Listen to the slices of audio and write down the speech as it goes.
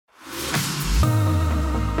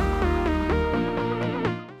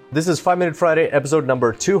This is 5 Minute Friday, episode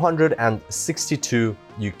number 262.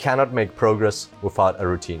 You cannot make progress without a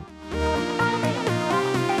routine.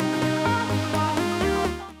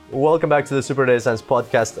 Welcome back to the Super Data Science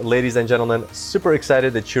Podcast. Ladies and gentlemen, super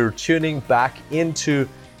excited that you're tuning back into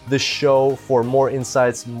the show for more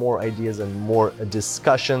insights, more ideas, and more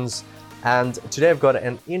discussions. And today I've got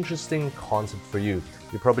an interesting concept for you.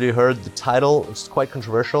 You probably heard the title, it's quite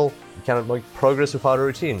controversial. You cannot make progress without a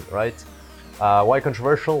routine, right? Why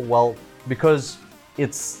controversial? Well, because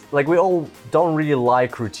it's like we all don't really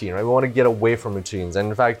like routine, right? We want to get away from routines. And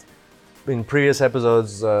in fact, in previous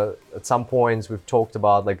episodes, at some points, we've talked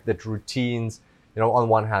about like that routines, on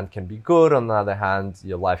one hand can be good, on the other hand,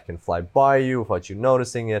 your life can fly by you without you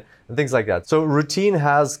noticing it, and things like that. So routine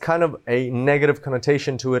has kind of a negative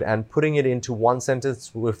connotation to it, and putting it into one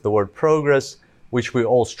sentence with the word progress, which we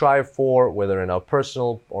all strive for, whether in our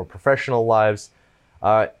personal or professional lives,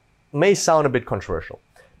 may sound a bit controversial.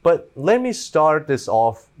 But let me start this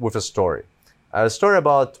off with a story. A story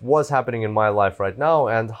about what's happening in my life right now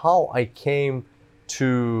and how I came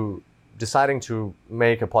to deciding to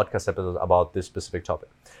make a podcast episode about this specific topic.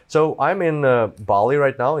 So I'm in Bali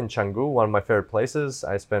right now, in Canggu, one of my favorite places.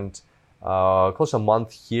 I spent close to a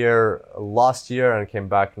month here last year and came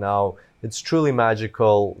back now. It's truly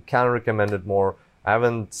magical. Can't recommend it more. I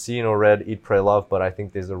haven't seen or read Eat, Pray, Love, but I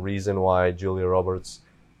think there's a reason why Julia Roberts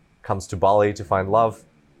comes to Bali to find love.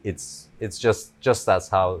 It's just that's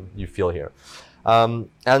how you feel here.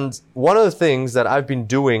 And one of the things that I've been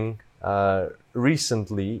doing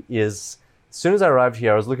recently is, as soon as I arrived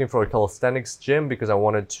here, I was looking for a calisthenics gym because I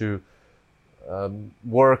wanted to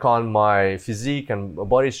work on my physique and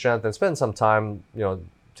body strength and spend some time,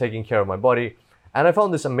 taking care of my body. And I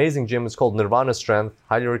found this amazing gym. It's called Nirvana Strength.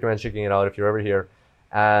 Highly recommend checking it out if you're ever here.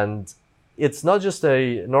 And it's not just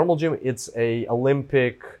a normal gym, it's a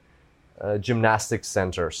Olympic gymnastics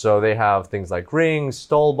center. So they have things like rings,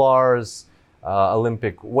 stall bars,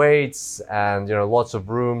 Olympic weights, and lots of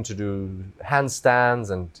room to do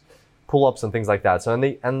handstands and pull-ups and things like that. So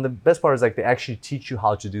and the best part is like they actually teach you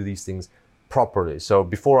how to do these things properly. So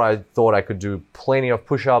before I thought I could do plenty of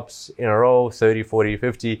push-ups in a row, 30, 40,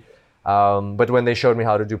 50. But when they showed me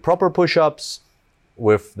how to do proper push-ups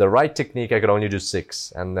with the right technique, I could only do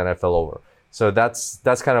 6, and then I fell over. So that's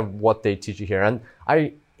kind of what they teach you here. And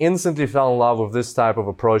I instantly fell in love with this type of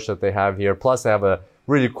approach that they have here. Plus, they have a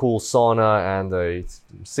really cool sauna and a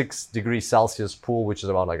 6 degrees Celsius pool, which is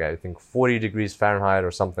about I think 40 degrees Fahrenheit or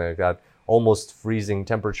something like that, almost freezing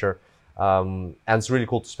temperature. And it's really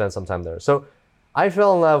cool to spend some time there. So I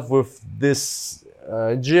fell in love with this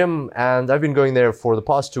gym, and I've been going there for the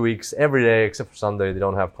past 2 weeks every day except for Sunday. They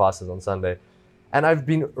don't have classes on Sunday. And I've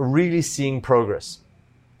been really seeing progress.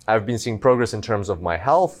 I've been seeing progress in terms of my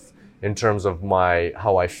health, in terms of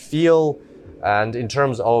how I feel, and in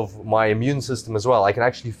terms of my immune system as well. I can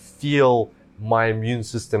actually feel my immune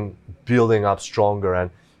system building up stronger. And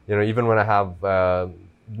even when I have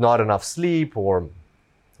not enough sleep or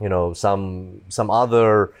some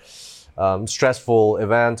other stressful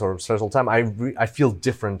event or stressful time, I feel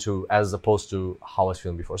different too, as opposed to how I was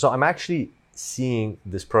feeling before. So I'm actually seeing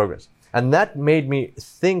this progress. And that made me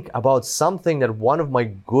think about something that one of my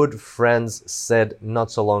good friends said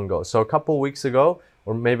not so long ago. So a couple of weeks ago,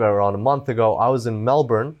 or maybe around a month ago, I was in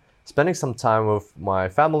Melbourne spending some time with my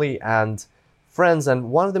family and friends.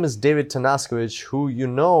 And one of them is David Tanaskovich, who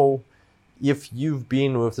if you've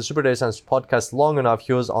been with the Super Data Science Podcast long enough,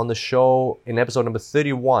 he was on the show in episode number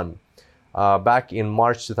 31 back in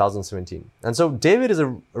March 2017. And so David is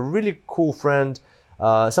a really cool friend,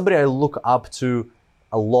 somebody I look up to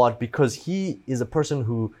a lot because he is a person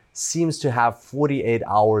who seems to have 48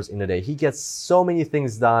 hours in a day. He gets so many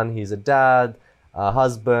things done. He's a dad, a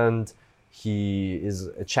husband. He is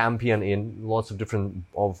a champion in lots of different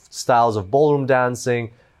styles of ballroom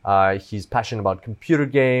dancing. He's passionate about computer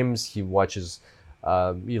games. He loves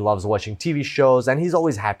watching TV shows, and he's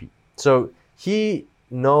always happy. So he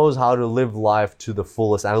knows how to live life to the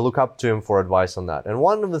fullest, and I look up to him for advice on that. And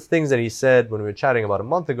one of the things that he said when we were chatting about a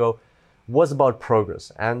month ago was about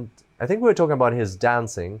progress. And I think we were talking about his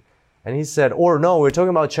dancing, and he said, we were talking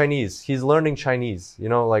about Chinese. He's learning Chinese,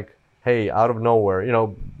 hey, out of nowhere,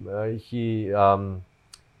 he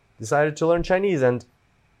decided to learn Chinese. And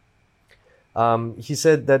he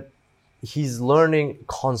said that he's learning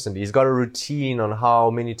constantly. He's got a routine on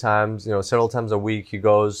how many times, several times a week he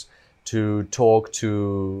goes to talk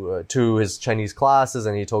to his Chinese classes,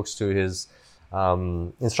 and he talks to his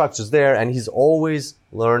instructors there, and he's always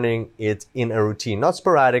learning it in a routine, not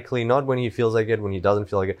sporadically, not when he feels like it, when he doesn't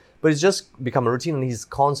feel like it, but it's just become a routine, and he's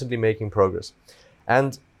constantly making progress.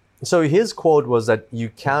 And So his quote was that you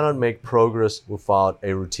cannot make progress without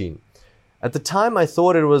a routine. At the time, I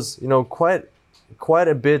thought it was, quite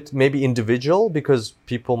a bit maybe individual, because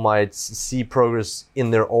people might see progress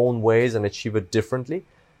in their own ways and achieve it differently.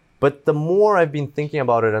 But the more I've been thinking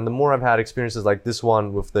about it, and the more I've had experiences like this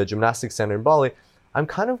one with the gymnastics center in Bali, I'm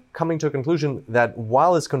kind of coming to a conclusion that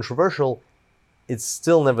while it's controversial, it's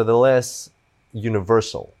still nevertheless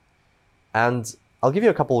universal. And I'll give you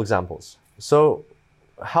a couple examples. So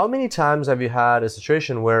how many times have you had a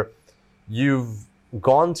situation where you've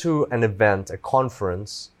gone to an event, a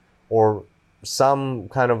conference, or some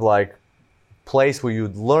kind of like place where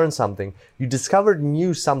you'd learn something, you discovered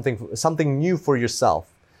something new for yourself,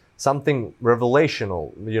 something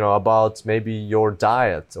revelational, about maybe your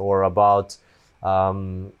diet, or about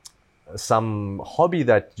some hobby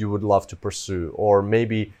that you would love to pursue, or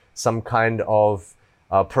maybe some kind of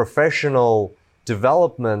professional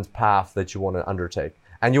development path that you want to undertake.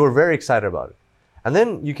 And you were very excited about it. And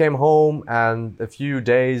then you came home and a few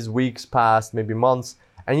days, weeks passed, maybe months,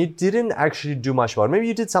 and you didn't actually do much about it. Maybe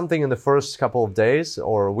you did something in the first couple of days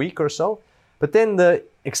or a week or so, but then the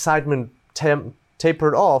excitement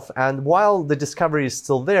tapered off. And while the discovery is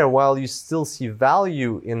still there, while you still see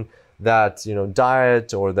value in that,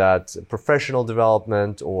 diet or that professional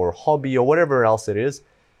development or hobby or whatever else it is,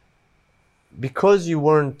 because you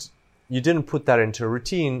didn't put that into a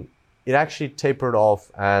routine, it actually tapered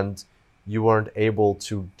off and you weren't able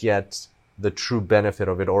to get the true benefit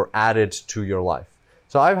of it or add it to your life.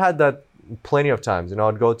 So I've had that plenty of times.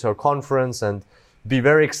 I'd go to a conference and be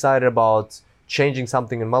very excited about changing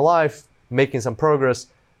something in my life, making some progress,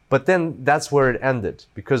 but then that's where it ended,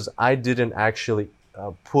 because I didn't actually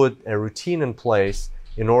put a routine in place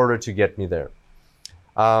in order to get me there.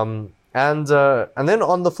 And then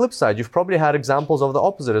on the flip side, you've probably had examples of the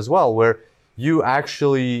opposite as well, where you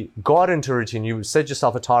actually got into a routine. You set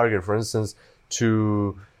yourself a target, for instance,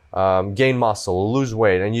 to gain muscle, lose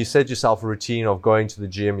weight, and you set yourself a routine of going to the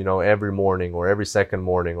gym, every morning or every second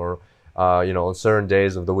morning, or on certain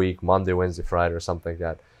days of the week, Monday, Wednesday, Friday, or something like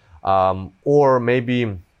that. Or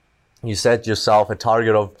maybe you set yourself a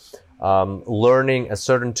target of learning a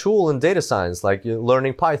certain tool in data science, like you're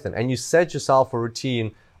learning Python, and you set yourself a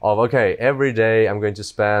routine of, okay, every day I'm going to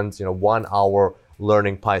spend 1 hour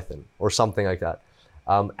learning Python or something like that.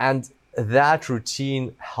 And that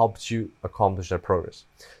routine helped you accomplish that progress.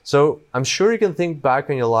 So I'm sure you can think back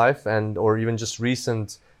on your life or even just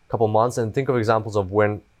recent couple months and think of examples of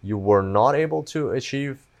when you were not able to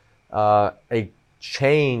achieve a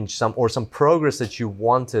change, some progress that you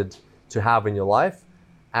wanted to have in your life,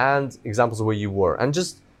 and examples of where you were. And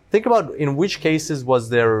just think about in which cases was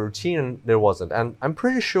there a routine and there wasn't. And I'm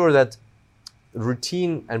pretty sure that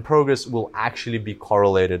routine and progress will actually be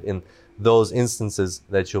correlated in those instances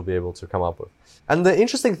that you'll be able to come up with. And the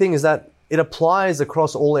interesting thing is that it applies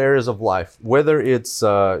across all areas of life, whether it's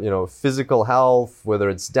physical health, whether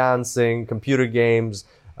it's dancing, computer games,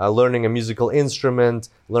 learning a musical instrument,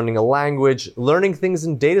 learning a language, learning things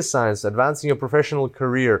in data science, advancing your professional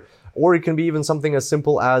career, or it can be even something as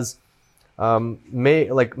simple as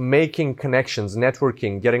making connections,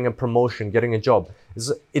 networking, getting a promotion, getting a job.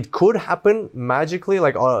 It could happen magically,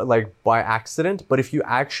 like by accident, but if you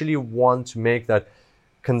actually want to make that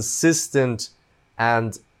consistent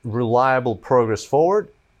and reliable progress forward,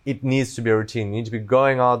 it needs to be a routine. You need to be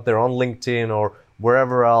going out there on LinkedIn or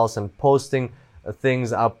wherever else and posting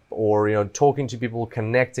things up, or talking to people,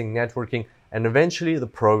 connecting, networking, and eventually the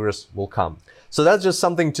progress will come. So that's just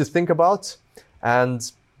something to think about.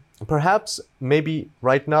 And perhaps maybe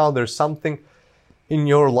right now there's something in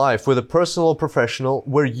your life, whether personal or professional,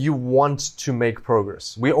 where you want to make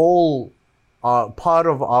progress. We all part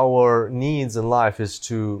of our needs in life is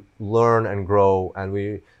to learn and grow.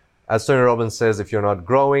 And as Tony Robbins says, if you're not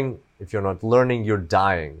growing, if you're not learning, you're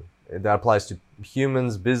dying. That applies to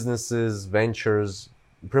humans, businesses, ventures,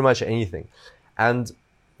 pretty much anything. And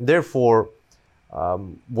therefore,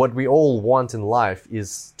 what we all want in life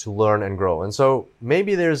is to learn and grow. And so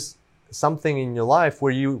maybe there's something in your life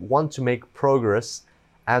where you want to make progress,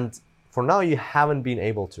 and for now you haven't been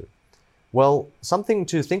able to. Well, something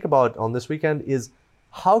to think about on this weekend is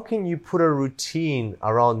how can you put a routine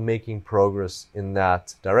around making progress in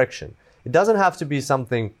that direction? It doesn't have to be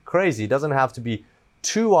something crazy. It doesn't have to be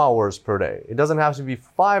 2 hours per day. It doesn't have to be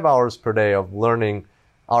 5 hours per day of learning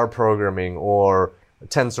R programming or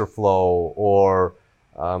TensorFlow or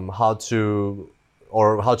how to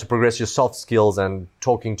progress your soft skills and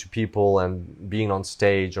talking to people and being on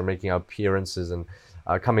stage or making appearances and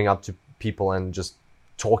coming up to people and just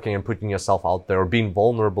talking and putting yourself out there, or being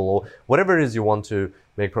vulnerable, or whatever it is you want to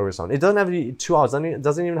make progress on. It doesn't have to be 2 hours. It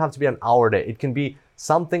doesn't even have to be an hour a day. It can be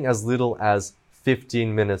something as little as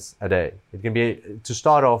 15 minutes a day. It can be, to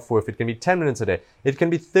start off with, it can be 10 minutes a day. It can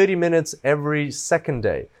be 30 minutes every second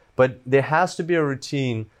day. But there has to be a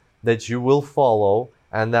routine that you will follow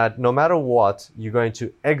and that no matter what, you're going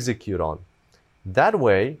to execute on. That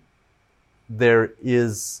way,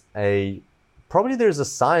 there's a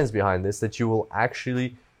science behind this that you will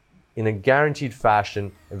actually, in a guaranteed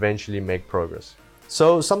fashion, eventually make progress.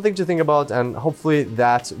 So something to think about, and hopefully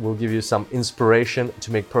that will give you some inspiration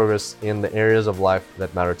to make progress in the areas of life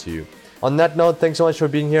that matter to you. On that note, thanks so much for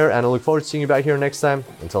being here, and I look forward to seeing you back here next time.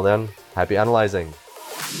 Until then, happy analyzing.